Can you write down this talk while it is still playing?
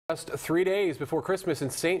Just 3 days before Christmas,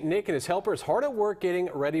 and St. Nick and his helpers hard at work getting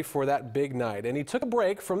ready for that big night. And he took a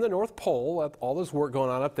break from the North Pole, all this work going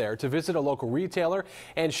on up there, to visit a local retailer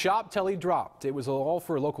and shop till he dropped. It was all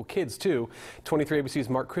for local kids, too. 23 ABC's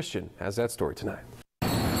Mark Christian has that story tonight.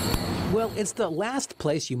 Well, it's the last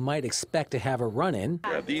place you might expect to have a run-in.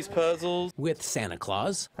 Grab these puzzles. With Santa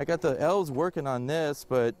Claus. I got the elves working on this,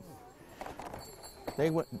 but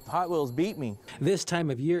Hot Wheels beat me. This time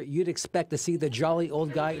of year, you'd expect to see the jolly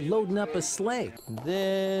old guy loading up a sleigh.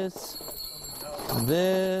 This.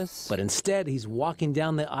 But instead, he's walking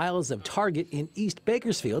down the aisles of Target in East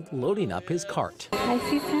Bakersfield, loading up his cart. I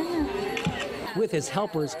see Santa. With his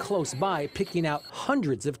helpers close by, picking out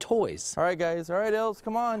hundreds of toys. All right, guys. All right, elves,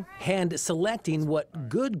 come on. Hand selecting what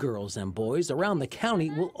good girls and boys around the county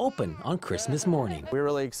will open on Christmas morning. We're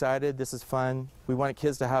really excited. This is fun. We want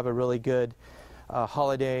kids to have a really good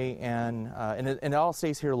holiday, and it all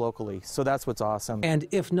stays here locally, so that's what's awesome. And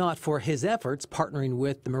if not for his efforts partnering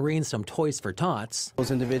with the Marines from Toys for Tots,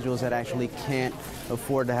 those individuals that actually can't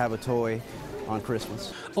afford to have a toy on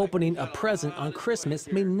Christmas. Opening a present on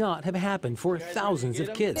Christmas may not have happened for thousands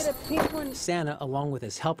of kids. Santa, along with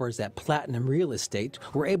his helpers at Platinum Real Estate,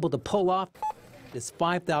 were able to pull off this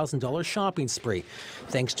 $5,000 shopping spree,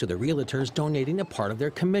 thanks to the realtors donating a part of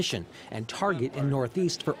their commission, and Target in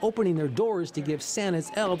Northeast for opening their doors to give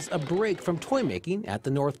Santa's elves a break from toy making at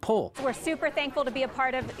the North Pole. We're super thankful to be a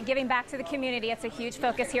part of giving back to the community. It's a huge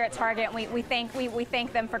focus here at Target, and we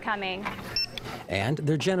thank them for coming. And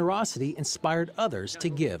their generosity inspired others to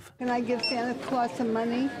give. Can I give Santa Claus some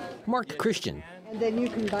money? Mark Christian. And then you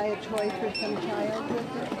can buy a toy for some child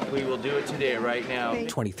with it? We will do it today, right now.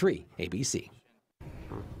 23 ABC.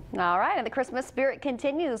 All right, and the Christmas spirit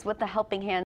continues with the Helping Hand